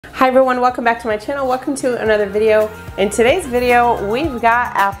Hi everyone, welcome back to my channel. Welcome to another video. In today's video, we've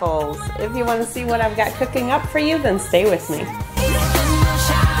got apples. If you want to see what I've got cooking up for you, then stay with me.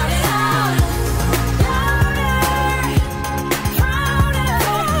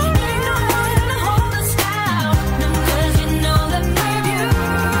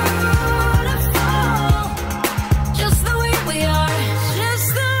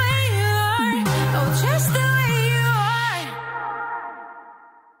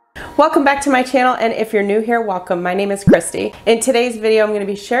 Welcome back to my channel, and if you're new here, welcome. My name is Christy. In today's video, I'm going to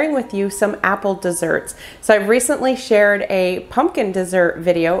be sharing with you some apple desserts. So I've recently shared a pumpkin dessert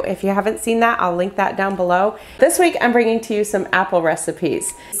video. If you haven't seen that, I'll link that down below. This week, I'm bringing to you some apple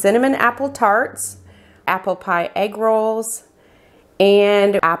recipes. Cinnamon apple tarts, apple pie egg rolls,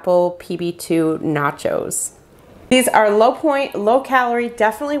 and apple PB2 nachos. These are low point, low calorie,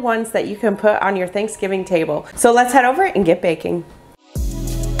 definitely ones that you can put on your Thanksgiving table. So let's head over and get baking.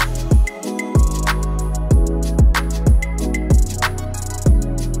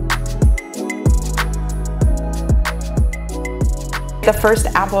 The first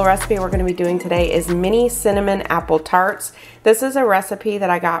apple recipe we're going to be doing today is mini cinnamon apple tarts. This is a recipe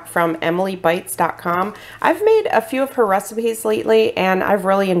that I got from emilybites.com. I've made a few of her recipes lately and I've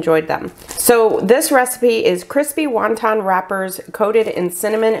really enjoyed them. So this recipe is crispy wonton wrappers coated in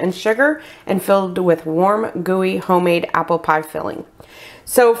cinnamon and sugar and filled with warm, gooey homemade apple pie filling.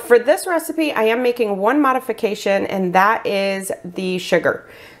 So for this recipe, I am making one modification, and that is the sugar.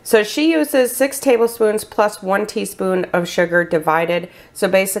 So she uses 6 tablespoons plus 1 teaspoon of sugar divided. So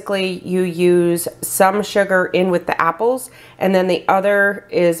basically you use some sugar in with the apples, and then the other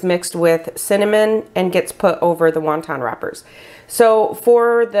is mixed with cinnamon and gets put over the wonton wrappers. So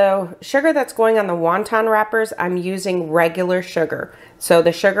for the sugar that's going on the wonton wrappers, I'm using regular sugar. So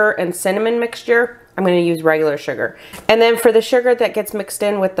the sugar and cinnamon mixture, I'm going to use regular sugar. And then for the sugar that gets mixed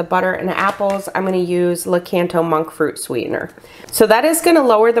in with the butter and the apples, I'm going to use Lakanto monk fruit sweetener. So that is going to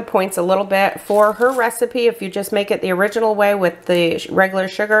lower the points a little bit. For her recipe, if you just make it the original way with the regular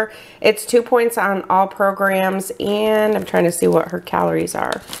sugar, it's 2 points on all programs, and I'm trying to see what her calories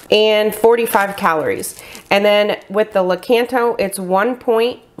are, and 45 calories. And then with the Lakanto, it's 1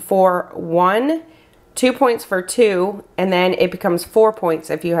 point for 1, 2 points for 2, and then it becomes 4 points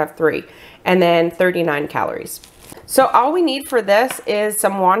if you have 3, and then 39 calories. So all we need for this is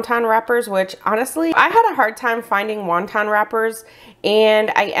some wonton wrappers, which honestly, I had a hard time finding wonton wrappers, and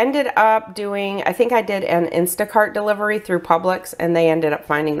I ended up doing, I think I did an Instacart delivery through Publix, and they ended up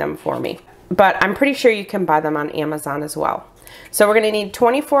finding them for me. But I'm pretty sure you can buy them on Amazon as well. So we're gonna need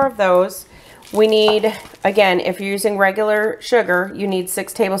 24 of those. We need, again, if you're using regular sugar, you need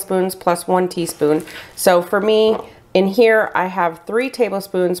 6 tablespoons plus 1 teaspoon. So for me, in here, I have 3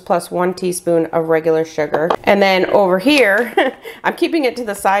 tablespoons plus 1 teaspoon of regular sugar. And then over here, I'm keeping it to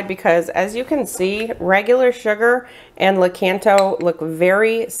the side because as you can see, regular sugar and Lakanto look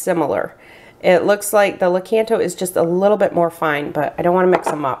very similar. It looks like the Lakanto is just a little bit more fine, but I don't want to mix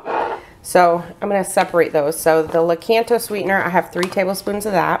them up. So I'm going to separate those. So the Lakanto sweetener, I have 3 tablespoons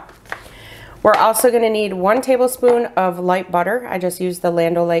of that. We're also going to need 1 tablespoon of light butter. I just used the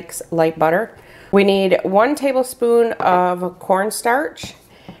Land O'Lakes light butter. We need 1 tablespoon of cornstarch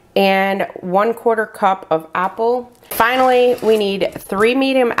and 1/4 cup of apple. Finally, we need 3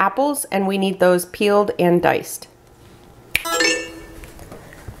 medium apples, and we need those peeled and diced.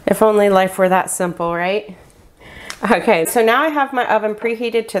 If only life were that simple, right? Okay, so now I have my oven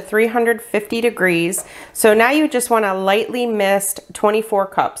preheated to 350 degrees. So now you just want to lightly mist 24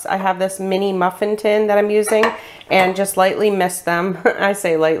 cups. I have this mini muffin tin that I'm using, and just lightly mist them. I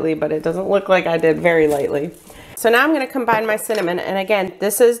say lightly, but it doesn't look like I did very lightly. So now I'm going to combine my cinnamon, and again,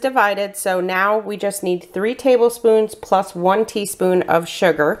 this is divided, so now we just need 3 tablespoons plus 1 teaspoon of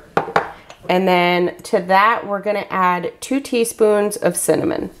sugar. And then to that, we're going to add 2 teaspoons of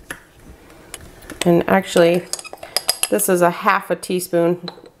cinnamon. And actually, this is a 1/2 teaspoon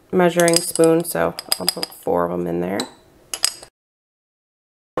measuring spoon, so I'll put 4 of them in there.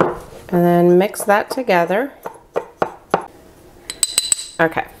 And then mix that together.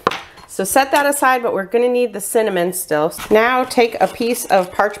 Okay, so set that aside, but we're going to need the cinnamon still. Now take a piece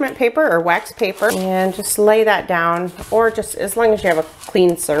of parchment paper or wax paper and just lay that down, or just as long as you have a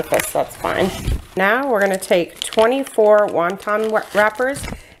clean surface, that's fine. Now we're going to take 24 wonton wrappers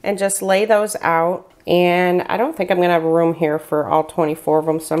and just lay those out. And I don't think I'm going to have room here for all 24 of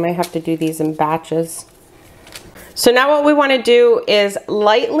them, so I may have to do these in batches. So now what we want to do is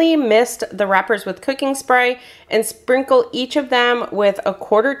lightly mist the wrappers with cooking spray and sprinkle each of them with a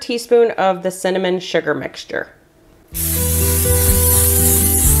 1/4 teaspoon of the cinnamon sugar mixture.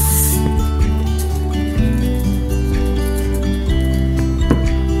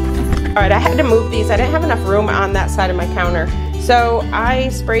 All right, I had to move these. I didn't have enough room on that side of my counter. So I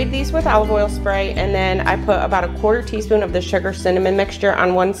sprayed these with olive oil spray, and then I put about a 1/4 teaspoon of the sugar cinnamon mixture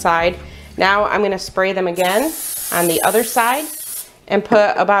on one side. Now I'm gonna spray them again on the other side and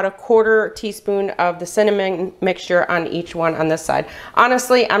put about a 1/4 teaspoon of the cinnamon mixture on each one on this side.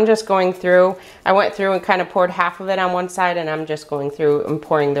 Honestly, I'm just going through. I went through and kind of poured half of it on one side, and I'm just going through and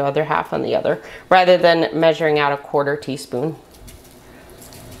pouring the other half on the other, rather than measuring out a 1/4 teaspoon.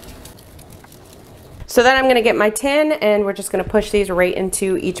 So then I'm gonna get my tin, and we're just gonna push these right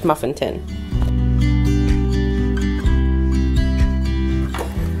into each muffin tin.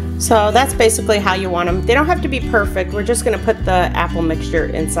 So that's basically how you want them. They don't have to be perfect. We're just gonna put the apple mixture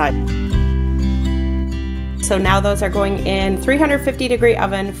inside. So now those are going in 350-degree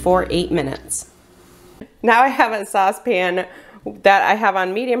oven for 8 minutes. Now I have a saucepan that I have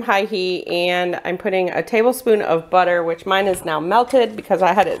on medium-high heat, and I'm putting a tablespoon of butter, which mine is now melted because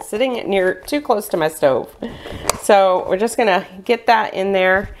I had it sitting too close to my stove. So we're just gonna get that in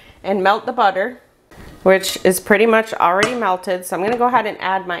there and melt the butter, which is pretty much already melted. So I'm gonna go ahead and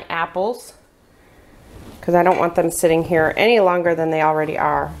add my apples because I don't want them sitting here any longer than they already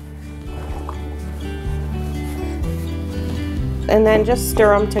are. And then just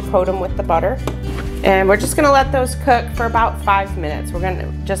stir them to coat them with the butter. And we're just gonna let those cook for about 5 minutes. We're gonna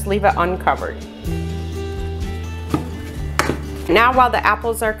just leave it uncovered. Now while the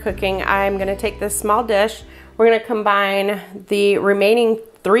apples are cooking, I'm gonna take this small dish. We're gonna combine the remaining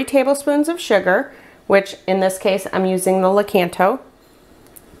 3 tablespoons of sugar, which in this case I'm using the Lakanto.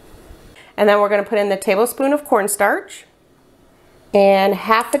 And then we're gonna put in the tablespoon of cornstarch and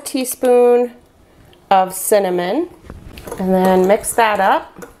 1/2 teaspoon of cinnamon, and then mix that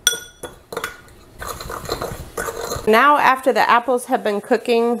up. Now after the apples have been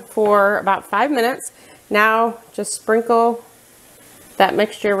cooking for about 5 minutes, now just sprinkle that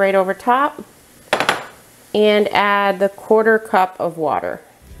mixture right over top and add the 1/4 cup of water.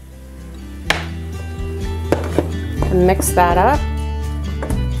 And mix that up.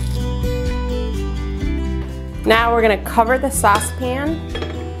 Now we're gonna cover the saucepan,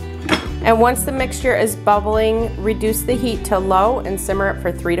 and once the mixture is bubbling, reduce the heat to low and simmer it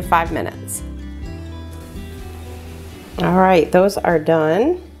for 3 to 5 minutes. All right, those are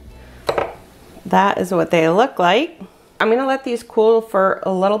done. That is what they look like. I'm gonna let these cool for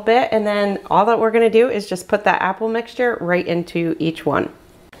a little bit, and then all that we're gonna do is just put that apple mixture right into each one.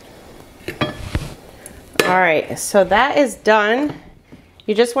 All right, so that is done.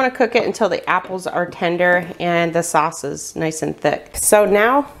 You just wanna cook it until the apples are tender and the sauce is nice and thick. So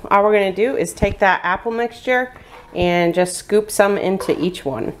now all we're gonna do is take that apple mixture and just scoop some into each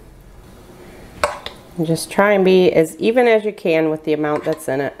one. And just try and be as even as you can with the amount that's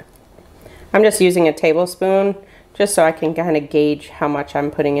in it. I'm just using a tablespoon just so I can kind of gauge how much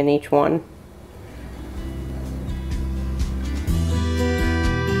I'm putting in each one.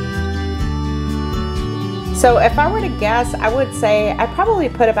 So if I were to guess, I would say I probably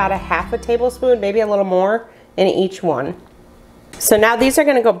put about 1/2 tablespoon, maybe a little more, in each one. So now these are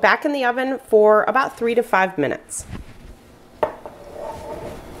gonna go back in the oven for about 3 to 5 minutes.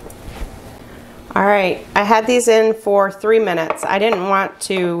 All right, I had these in for 3 minutes. I didn't want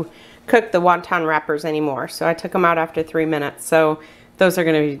to cook the wonton wrappers anymore, so I took them out after 3 minutes. So those are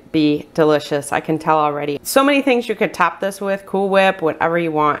gonna be delicious, I can tell already. So many things you could top this with, Cool Whip, whatever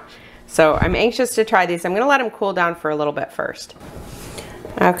you want. So I'm anxious to try these. I'm gonna let them cool down for a little bit first.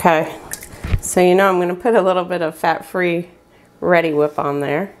 Okay, so you know I'm gonna put a little bit of fat-free Ready Whip on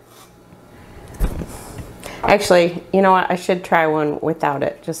there. Actually, you know what? I should try one without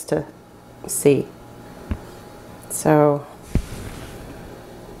it just to see. So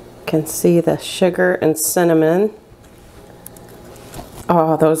you can see the sugar and cinnamon.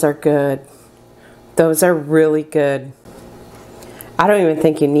 Oh, those are good. Those are really good. I don't even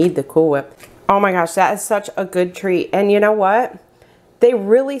think you need the Cool Whip. Oh my gosh, that is such a good treat. And you know what? They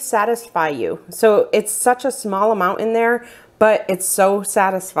really satisfy you. So it's such a small amount in there, but it's so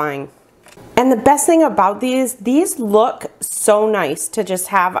satisfying. And the best thing about these look so nice to just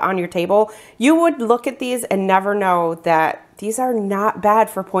have on your table. You would look at these and never know that these are not bad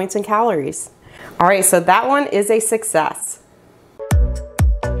for points and calories. All right, so that one is a success.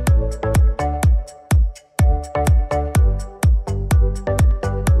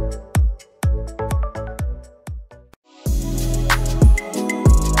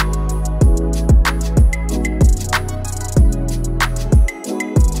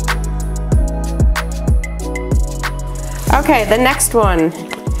 Okay, the next one.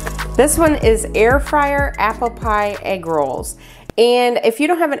 This one is air fryer apple pie egg rolls. And if you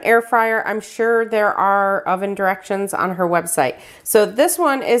don't have an air fryer, I'm sure there are oven directions on her website. So this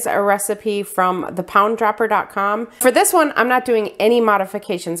one is a recipe from thepounddropper.com. For this one, I'm not doing any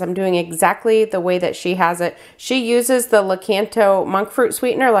modifications. I'm doing exactly the way that she has it. She uses the Lakanto monk fruit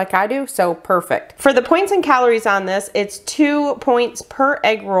sweetener like I do, so perfect. For the points and calories on this, it's 2 points per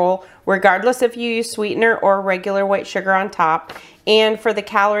egg roll, regardless if you use sweetener or regular white sugar on top. And for the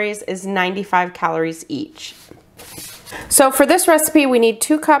calories is 95 calories each. So for this recipe, we need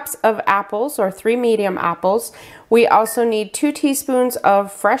 2 cups of apples, or 3 medium apples. We also need 2 teaspoons of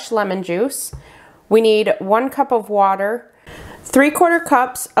fresh lemon juice. We need 1 cup of water, 3/4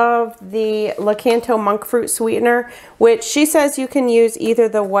 cups of the Lakanto monk fruit sweetener, which she says you can use either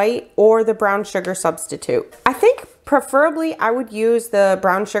the white or the brown sugar substitute. I think preferably I would use the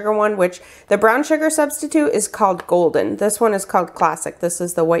brown sugar one, which the brown sugar substitute is called golden. This one is called classic. This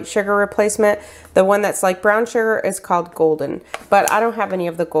is the white sugar replacement. The one that's like brown sugar is called golden, but I don't have any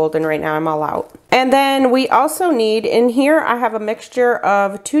of the golden right now. I'm all out. And then we also need, in here I have a mixture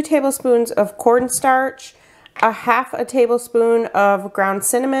of 2 tablespoons of cornstarch, 1/2 tablespoon of ground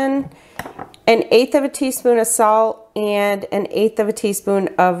cinnamon, 1/8 of a teaspoon of salt, and 1/8 of a teaspoon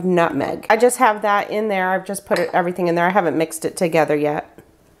of nutmeg. I just have that in there. I've just put everything in there. I haven't mixed it together yet.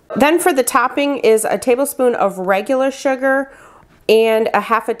 Then for the topping is a tablespoon of regular sugar and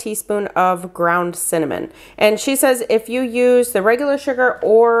 1/2 teaspoon of ground cinnamon. And she says if you use the regular sugar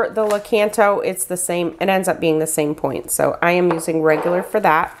or the Lakanto, it's the same. It ends up being the same point. So I am using regular for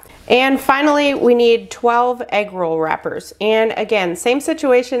that. And finally, we need 12 egg roll wrappers. And again, same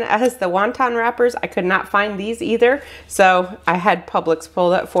situation as the wonton wrappers. I could not find these either, so I had Publix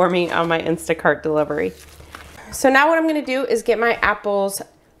pull that for me on my Instacart delivery. So now what I'm gonna do is get my apples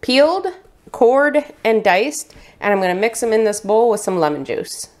peeled, cored, and diced, and I'm gonna mix them in this bowl with some lemon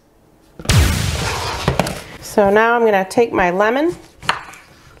juice. So now I'm gonna take my lemon,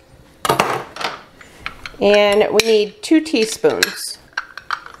 and we need 2 teaspoons.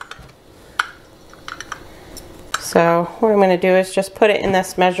 So what I'm going to do is just put it in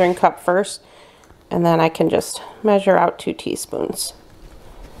this measuring cup first, and then I can just measure out 2 teaspoons.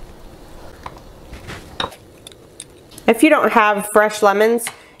 If you don't have fresh lemons,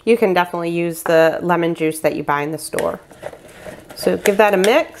 you can definitely use the lemon juice that you buy in the store. So give that a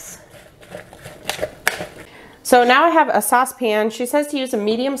mix. So now I have a saucepan. She says to use a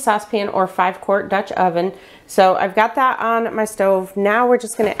medium saucepan or 5-quart Dutch oven. So I've got that on my stove. Now we're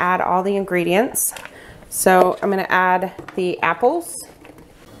just going to add all the ingredients. So I'm going to add the apples,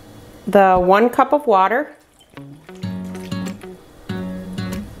 the 1 cup of water,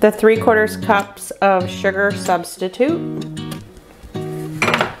 the 3/4 cups of sugar substitute,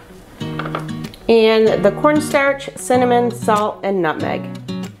 and the cornstarch, cinnamon, salt, and nutmeg.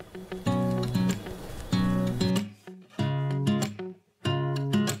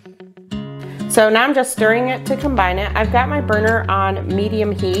 So now I'm just stirring it to combine it. I've got my burner on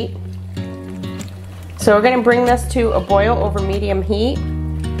medium heat. So we're going to bring this to a boil over medium heat,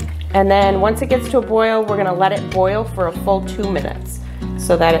 and then once it gets to a boil, we're going to let it boil for a full 2 minutes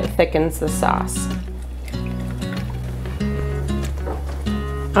so that it thickens the sauce.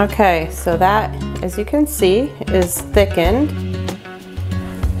 Okay, so that, as you can see, is thickened,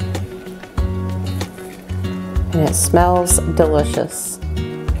 and it smells delicious.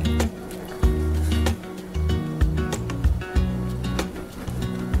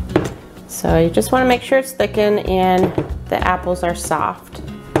 So you just want to make sure it's thickened and the apples are soft.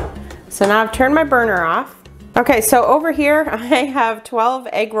 So now I've turned my burner off. Okay, so over here I have 12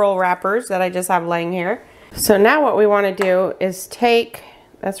 egg roll wrappers that I just have laying here. So now what we want to do is take,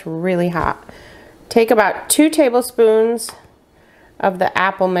 that's really hot, take about 2 tablespoons of the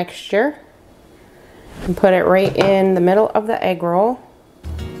apple mixture and put it right in the middle of the egg roll.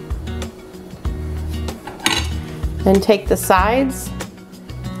 Then take the sides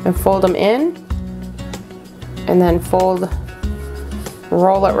and fold them in, and then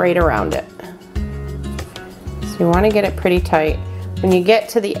roll it right around it. So you want to get it pretty tight. When you get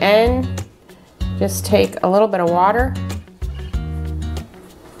to the end, just take a little bit of water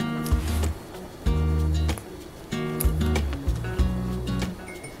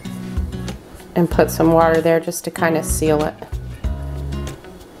and put some water there just to kind of seal it.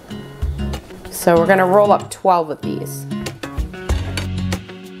 So we're going to roll up 12 of these.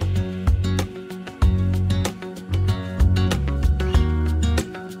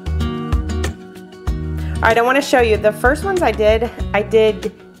 All right, I want to show you the first ones I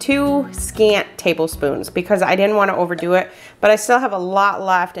did 2 scant tablespoons because I didn't want to overdo it, but I still have a lot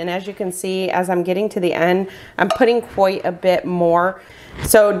left. And as you can see, as I'm getting to the end, I'm putting quite a bit more.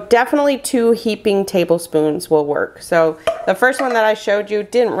 So definitely 2 heaping tablespoons will work. So the first one that I showed you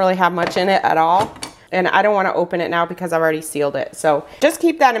didn't really have much in it at all. And I don't want to open it now because I've already sealed it. So just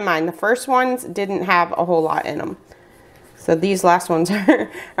keep that in mind. The first ones didn't have a whole lot in them. So these last ones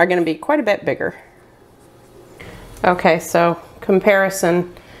are going to be quite a bit bigger. Okay, so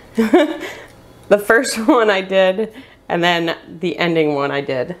comparison. The first one I did, and then the ending one I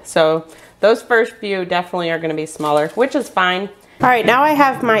did. So those first few definitely are going to be smaller, which is fine. All right, now I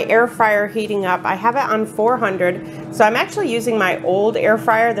have my air fryer heating up. I have it on 400. So I'm actually using my old air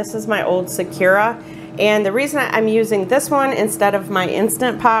fryer. This is my old Sakura. And the reason I'm using this one instead of my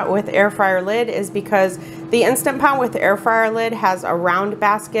Instant Pot with air fryer lid is because the Instant Pot with air fryer lid has a round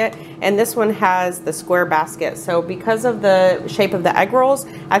basket and this one has the square basket. So because of the shape of the egg rolls,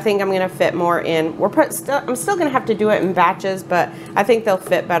 I think I'm gonna fit more in. I'm still gonna have to do it in batches, but I think they'll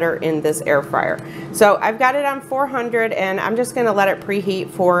fit better in this air fryer. So I've got it on 400 and I'm just gonna let it preheat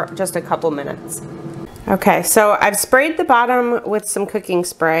for just a couple minutes. Okay, so I've sprayed the bottom with some cooking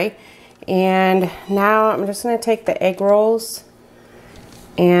spray. And now I'm just going to take the egg rolls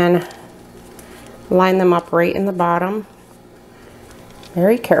and line them up right in the bottom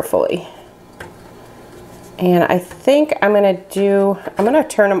very carefully. And I think I'm going to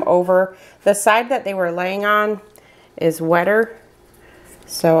turn them over. The side that they were laying on is wetter.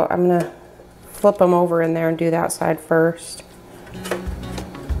 So I'm going to flip them over in there and do that side first.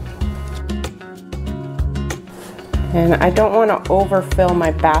 And I don't want to overfill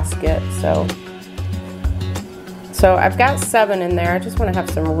my basket, so I've got 7 in there. I just want to have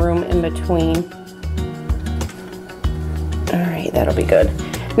some room in between. All right, that'll be good.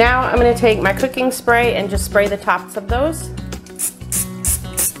 Now I'm going to take my cooking spray and just spray the tops of those.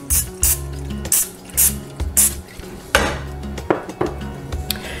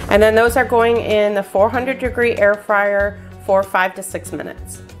 And then those are going in the 400-degree air fryer for 5 to 6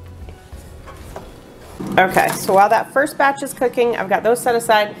 minutes. Okay, so while that first batch is cooking, I've got those set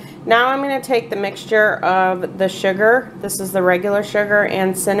aside. Now I'm going to take the mixture of the sugar, this is the regular sugar,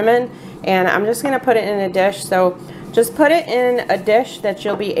 and cinnamon, and I'm just going to put it in a dish. So just put it in a dish that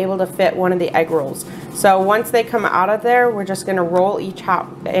you'll be able to fit one of the egg rolls. So once they come out of there, we're just going to roll each hot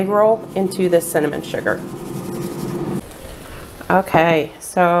egg roll into the cinnamon sugar. Okay,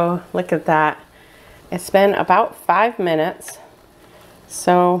 so look at that. It's been about 5 minutes.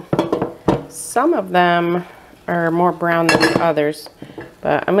 So some of them are more brown than others,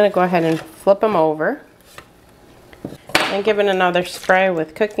 but I'm going to go ahead and flip them over and give it another spray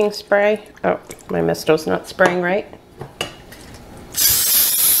with cooking spray. Oh, my misto's not spraying right.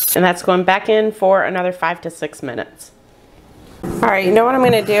 And that's going back in for another 5 to 6 minutes. All right, you know what I'm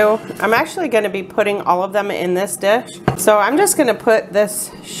going to do? I'm actually going to be putting all of them in this dish. So I'm just going to put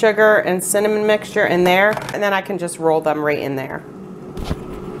this sugar and cinnamon mixture in there, and then I can just roll them right in there.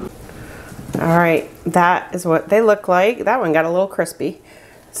 All right, that is what they look like. That one got a little crispy.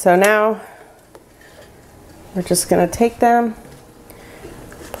 So now we're just gonna take them,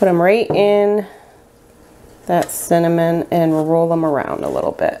 put them right in that cinnamon and roll them around a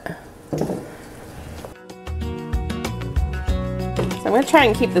little bit. So I'm gonna try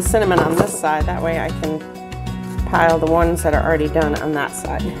and keep the cinnamon on this side. That way I can pile the ones that are already done on that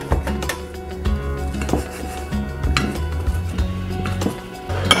side.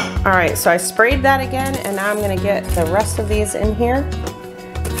 All right, so I sprayed that again, and now I'm gonna get the rest of these in here.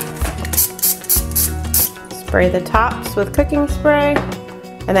 Spray the tops with cooking spray,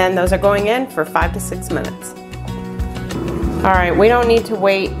 and then those are going in for 5 to 6 minutes. All right, we don't need to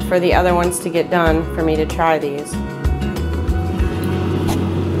wait for the other ones to get done for me to try these.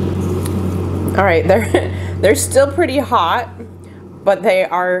 All right, they're still pretty hot, but they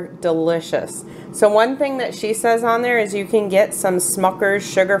are delicious. So one thing that she says on there is you can get some Smucker's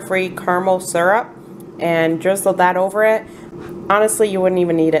sugar-free caramel syrup and drizzle that over it. Honestly, you wouldn't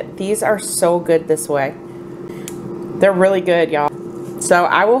even need it. These are so good this way. They're really good, y'all. So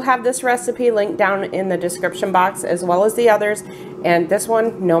I will have this recipe linked down in the description box as well as the others. And this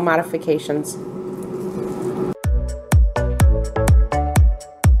one, no modifications.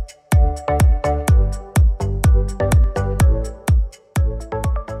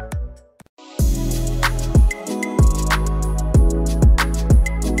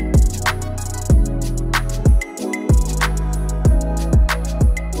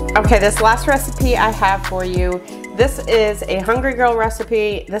 Okay, this last recipe I have for you This is a Hungry Girl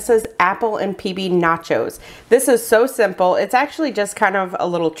recipe. This is apple and PB nachos. This is so simple. It's actually just kind of a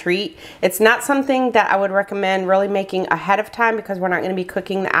little treat. It's not something that I would recommend really making ahead of time because we're not going to be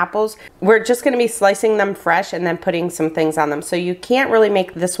cooking the apples. We're just going to be slicing them fresh and then putting some things on them. So you can't really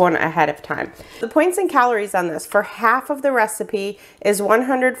make this one ahead of time. The points and calories on this for half of the recipe is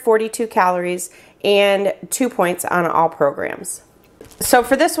 142 calories and 2 points on all programs. So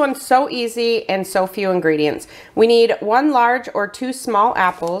for this one, so easy and so few ingredients. We need 1 large or 2 small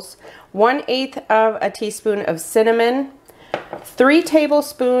apples, 1/8 of a teaspoon of cinnamon, 3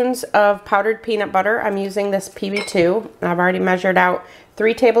 tablespoons of powdered peanut butter. I'm using this PB2. I've already measured out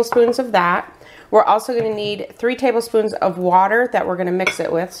 3 tablespoons of that. We're also going to need 3 tablespoons of water that we're going to mix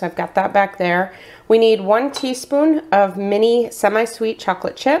it with. So I've got that back there. We need 1 teaspoon of mini semi-sweet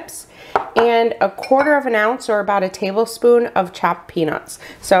chocolate chips and 1/4 of an ounce or about a tablespoon of chopped peanuts.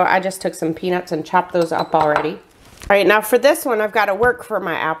 So I just took some peanuts and chopped those up already. All right, now for this one, I've got to work for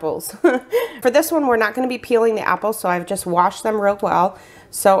my apples. For this one, we're not going to be peeling the apples, so I've just washed them real well.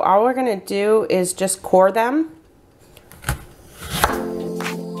 So all we're going to do is just core them.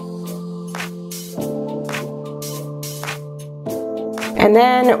 And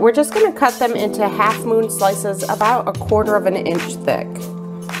then we're just going to cut them into half moon slices about 1/4 of an inch thick.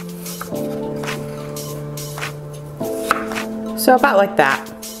 So about like that.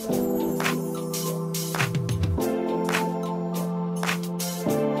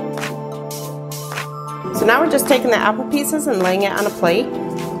 So now we're just taking the apple pieces and laying it on a plate.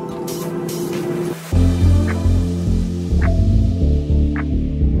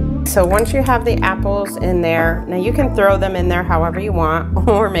 So once you have the apples in there, now you can throw them in there however you want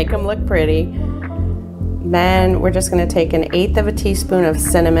or make them look pretty. Then we're just going to take 1/8 of a teaspoon of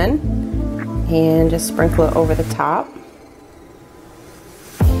cinnamon and just sprinkle it over the top.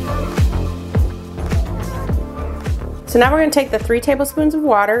 So now we're going to take the 3 tablespoons of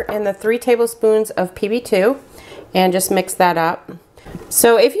water and the 3 tablespoons of PB2 and just mix that up.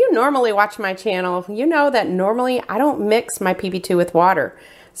 So if you normally watch my channel, you know that normally I don't mix my PB2 with water.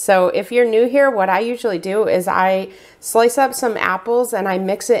 So if you're new here, what I usually do is I slice up some apples and I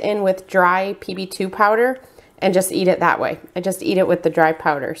mix it in with dry PB2 powder and just eat it that way. I just eat it with the dry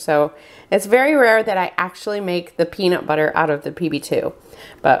powder. So it's very rare that I actually make the peanut butter out of the PB2.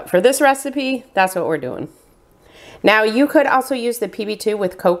 But for this recipe, that's what we're doing. Now you could also use the PB2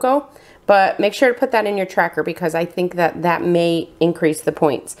 with cocoa, but make sure to put that in your tracker because I think that that may increase the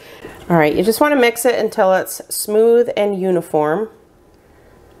points. All right, you just want to mix it until it's smooth and uniform.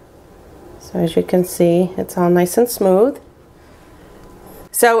 So as you can see, it's all nice and smooth.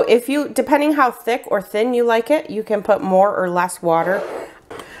 So if you, depending how thick or thin you like it, you can put more or less water.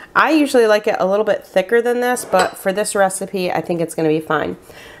 I usually like it a little bit thicker than this, but for this recipe, I think it's going to be fine.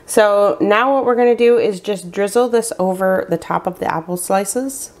 So now what we're going to do is just drizzle this over the top of the apple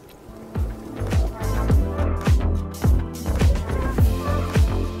slices.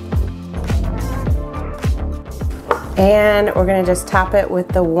 And we're going to just top it with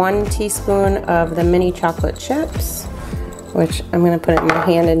the 1 teaspoon of the mini chocolate chips, which I'm going to put it in my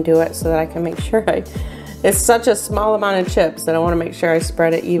hand and do it so that I can make sure it's such a small amount of chips that I want to make sure I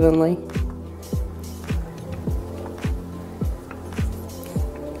spread it evenly.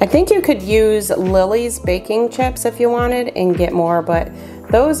 I think you could use Lily's baking chips if you wanted and get more, but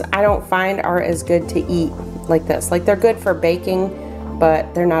those I don't find are as good to eat like this. Like they're good for baking,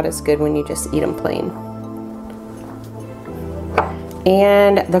 but they're not as good when you just eat them plain.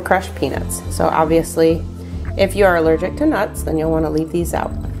 And the crushed peanuts. So obviously, if you are allergic to nuts, then you'll want to leave these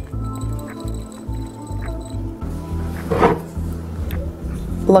out.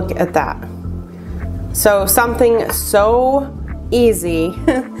 Look at that. So something so easy,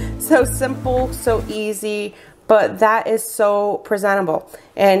 so simple, so easy, but that is so presentable.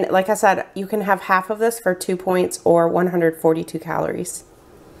 And like I said, you can have half of this for 2 points or 142 calories.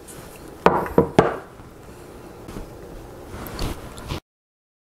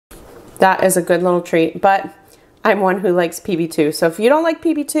 That is a good little treat, but I'm one who likes PB2. So if you don't like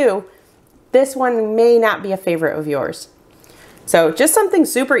PB2, this one may not be a favorite of yours. So just something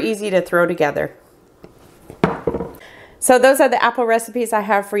super easy to throw together. So those are the apple recipes I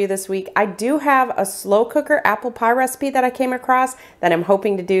have for you this week. I do have a slow cooker apple pie recipe that I came across that I'm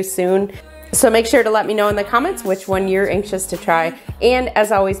hoping to do soon. So make sure to let me know in the comments which one you're anxious to try. And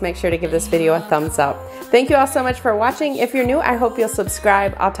as always, make sure to give this video a thumbs up. Thank you all so much for watching. If you're new, I hope you'll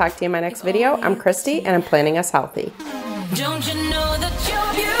subscribe. I'll talk to you in my next video. I'm Christy and I'm planning us healthy. Don't you know that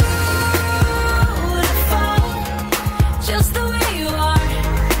you're beautiful?